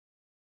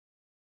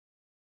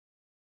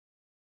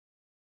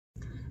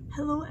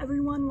Hello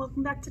everyone,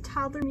 welcome back to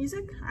Toddler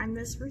Music. I'm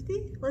Miss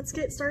Ruthie. Let's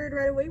get started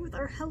right away with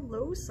our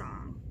hello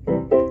song.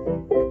 Hello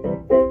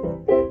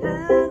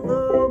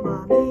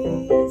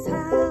mommies,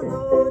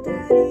 hello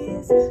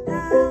daddies,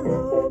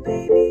 hello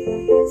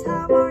babies,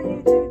 how are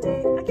you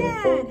today?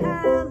 Again,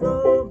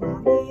 hello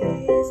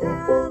mommies,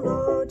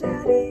 hello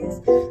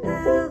daddies,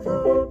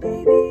 hello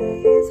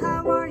babies,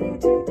 how are you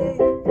today?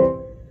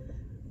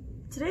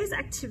 Today's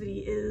activity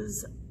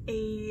is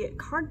a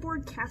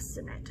cardboard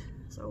castanet.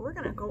 So we're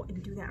gonna go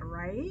and do that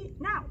right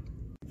now.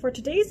 For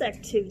today's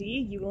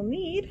activity, you will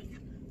need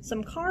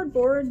some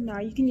cardboard. Now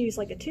you can use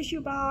like a tissue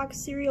box,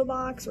 cereal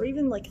box, or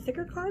even like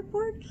thicker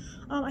cardboard.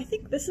 I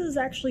think this is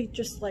actually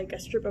just like a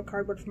strip of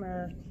cardboard from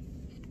a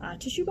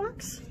tissue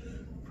box.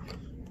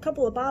 A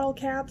couple of bottle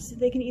caps.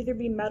 They can either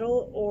be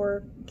metal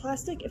or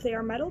plastic. If they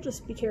are metal,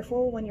 just be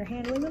careful when you're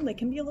handling them. They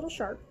can be a little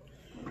sharp.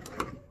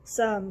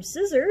 Some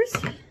scissors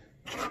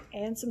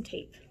and some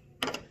tape.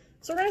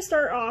 So we're going to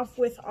start off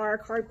with our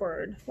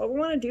cardboard. What we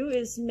want to do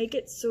is make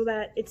it so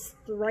that it's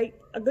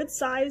a good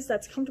size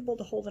that's comfortable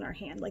to hold in our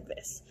hand like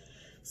this.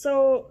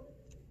 So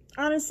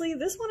honestly,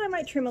 this one I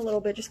might trim a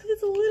little bit just because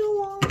it's a little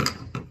long.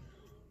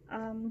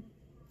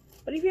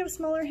 But if you have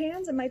smaller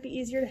hands, it might be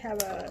easier to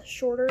have a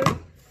shorter,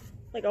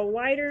 like a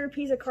wider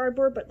piece of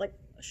cardboard, but like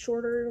a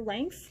shorter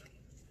length.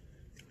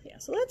 Yeah,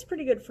 so that's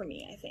pretty good for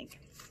me, I think.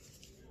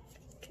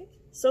 Okay,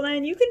 so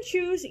then you can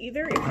choose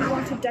either if you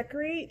want to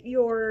decorate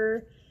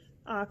your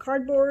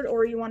cardboard,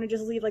 or you want to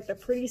just leave like the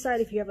pretty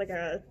side if you have like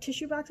a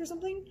tissue box or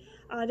something.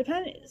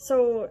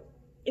 So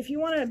if you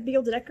want to be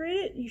able to decorate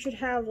it, you should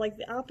have like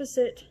the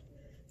opposite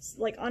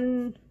like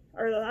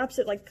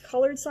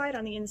colored side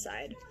on the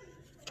inside.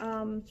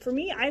 For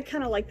me, I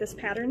kind of like this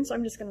pattern, so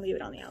I'm just going to leave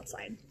it on the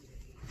outside.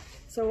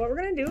 So what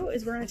we're going to do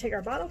is we're going to take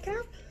our bottle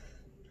cap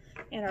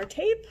and our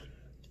tape,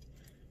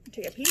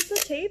 take a piece of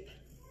tape,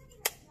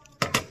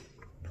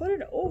 put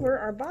it over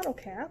our bottle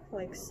cap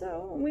like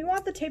so. And we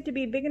want the tape to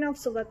be big enough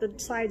so that the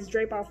sides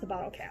drape off the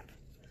bottle cap.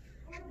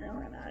 Now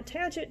we're going to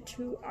attach it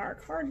to our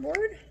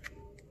cardboard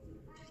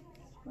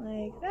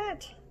like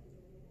that.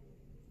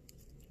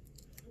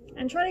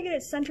 And try to get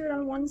it centered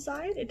on one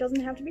side. It doesn't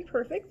have to be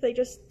perfect. They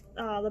just,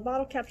 the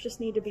bottle caps just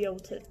need to be able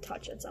to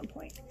touch at some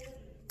point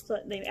so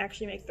that they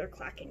actually make their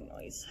clacking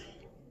noise.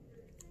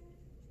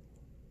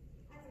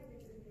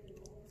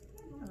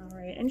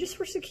 Alright, and just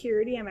for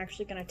security, I'm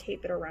actually going to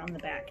tape it around the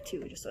back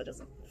too, just so it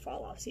doesn't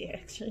fall off. See,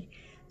 actually,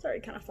 it's already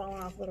kind of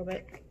fallen off a little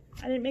bit.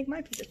 I didn't make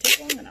my piece of tape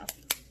long enough.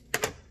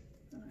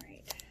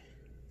 Alright.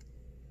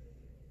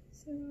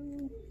 So,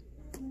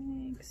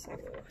 like so.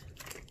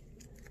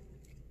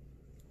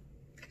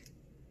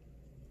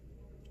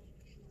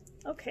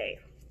 Okay.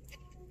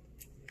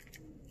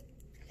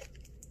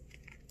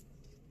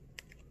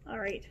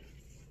 Alright.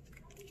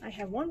 I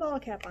have one bottle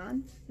cap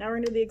on. Now we're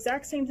going to do the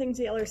exact same thing to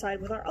the other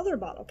side with our other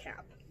bottle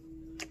cap.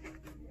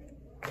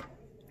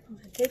 I'm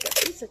going to take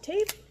a piece of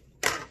tape,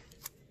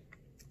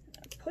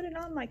 put it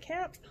on my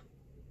cap,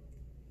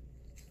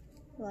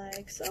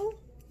 like so,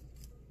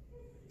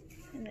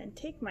 and then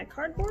take my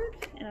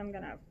cardboard and I'm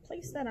going to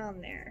place that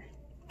on there.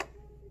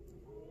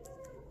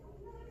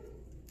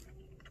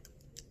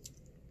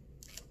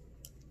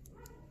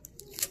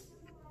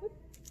 Oop,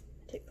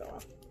 tape go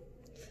off.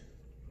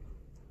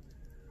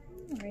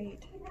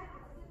 Alright.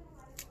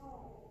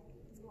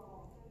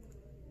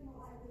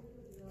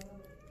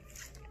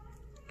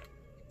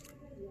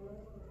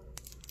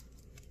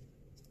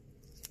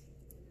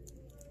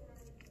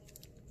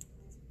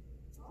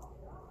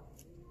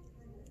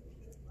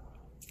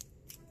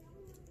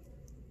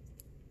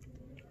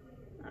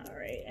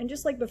 Alright, and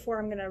just like before,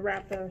 I'm going to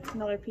wrap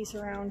another piece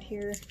around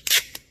here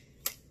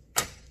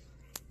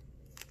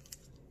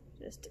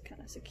just to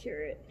kind of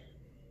secure it.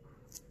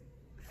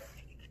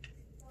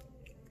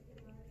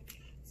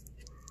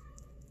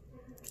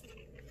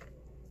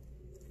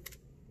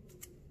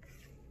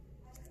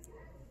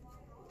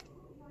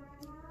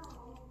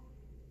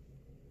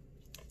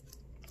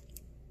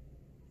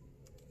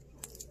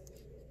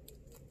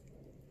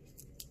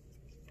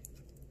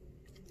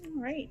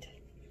 Alright,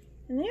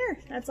 and there,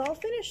 that's all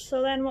finished.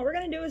 So then what we're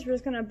going to do is we're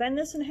just going to bend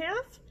this in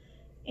half,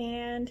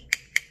 and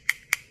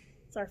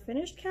it's our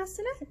finished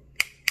castanet.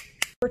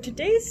 For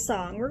today's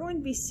song, we're going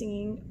to be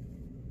singing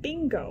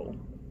Bingo.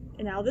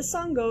 And now this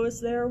song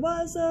goes, there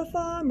was a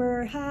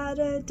farmer, had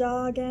a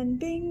dog, and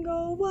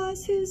Bingo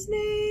was his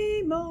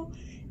name, oh.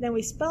 And then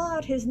we spell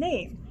out his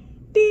name,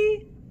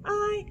 B-I-N-G-O,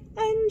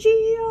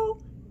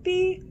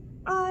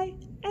 B-I-N-G-O,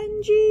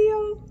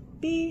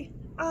 B-I-N-G-O,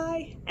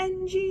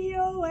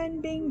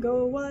 and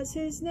Bingo was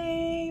his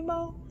name,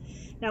 oh.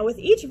 Now with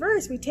each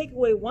verse, we take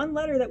away one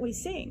letter that we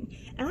sing.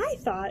 And I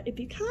thought it'd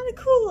be kind of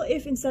cool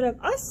if instead of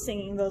us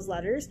singing those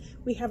letters,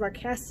 we have our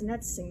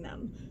castanets sing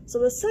them. So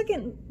the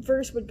second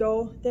verse would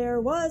go, there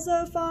was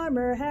a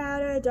farmer,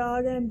 had a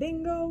dog, and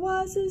Bingo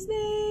was his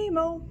name,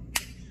 oh.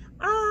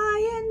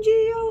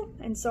 I-N-G-O,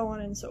 and so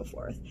on and so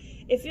forth.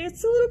 If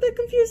it's a little bit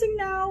confusing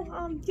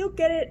now, you'll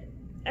get it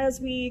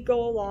as we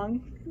go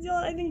along.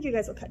 I think you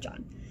guys will catch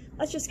on.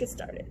 Let's just get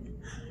started.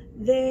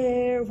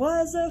 There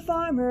was a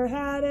farmer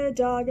had a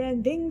dog,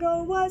 and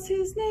Bingo was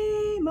his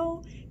name.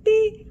 Oh,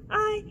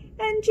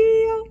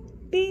 B-I-N-G-O,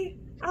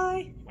 B-I-N-G-O,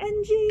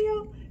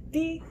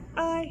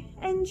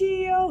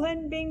 B-I-N-G-O,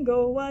 and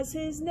Bingo was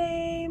his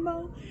name.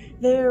 Oh,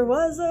 there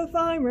was a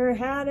farmer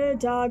had a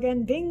dog,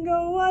 and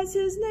Bingo was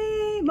his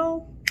name.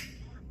 Oh,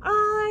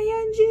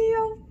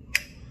 I-N-G-O,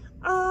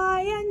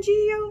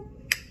 I-N-G-O,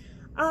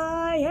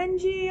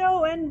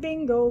 I-N-G-O, and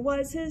Bingo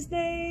was his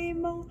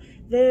name. Oh,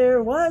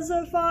 there was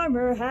a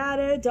farmer had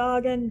a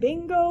dog, and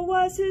Bingo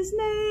was his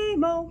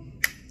name. Oh,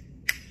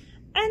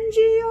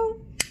 N-G-O,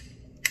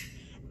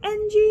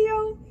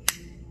 N-G-O,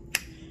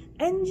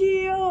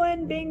 N-G-O,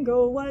 and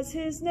Bingo was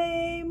his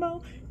name.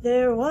 Oh,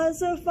 there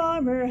was a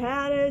farmer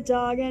had a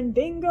dog, and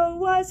Bingo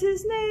was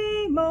his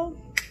name. Oh,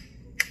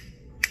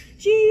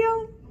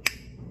 G-O,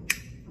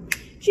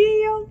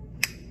 G-O,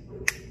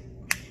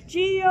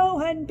 G-O,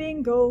 and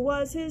Bingo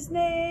was his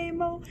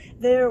name. Oh,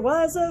 there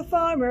was a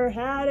farmer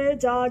had a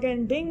dog,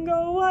 and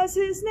Bingo was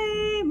his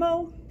name.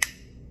 Oh,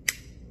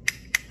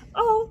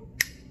 oh,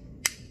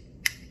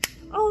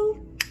 oh,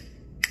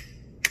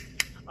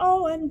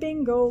 oh, and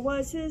Bingo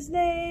was his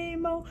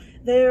name. Oh,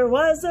 there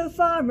was a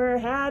farmer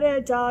had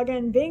a dog,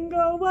 and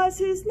Bingo was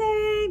his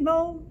name.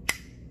 Oh,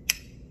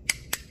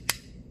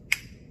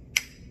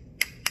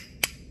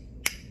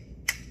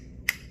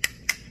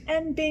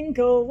 and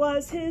Bingo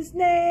was his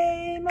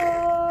name.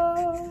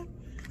 Oh,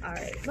 all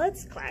right,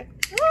 let's clap.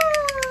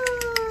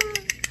 Ah!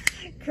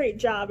 Great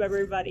job,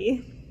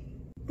 everybody.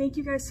 Thank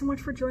you guys so much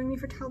for joining me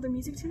for Toddler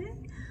Music today.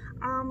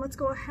 Let's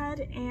go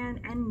ahead and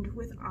end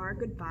with our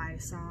goodbye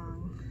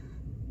song.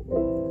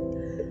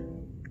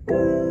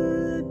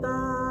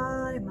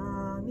 Goodbye,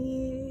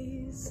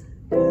 mommies.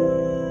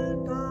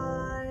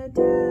 Goodbye,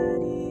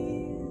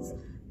 daddies.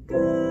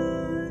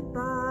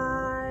 Goodbye,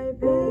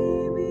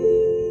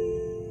 babies.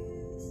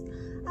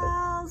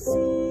 I'll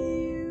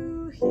see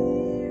you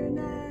here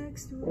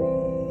next week.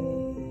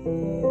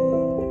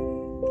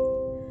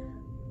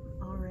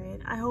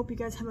 Alright, I hope you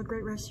guys have a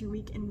great rest of your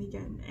week and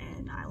weekend,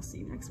 and I'll see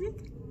you next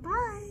week.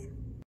 Bye!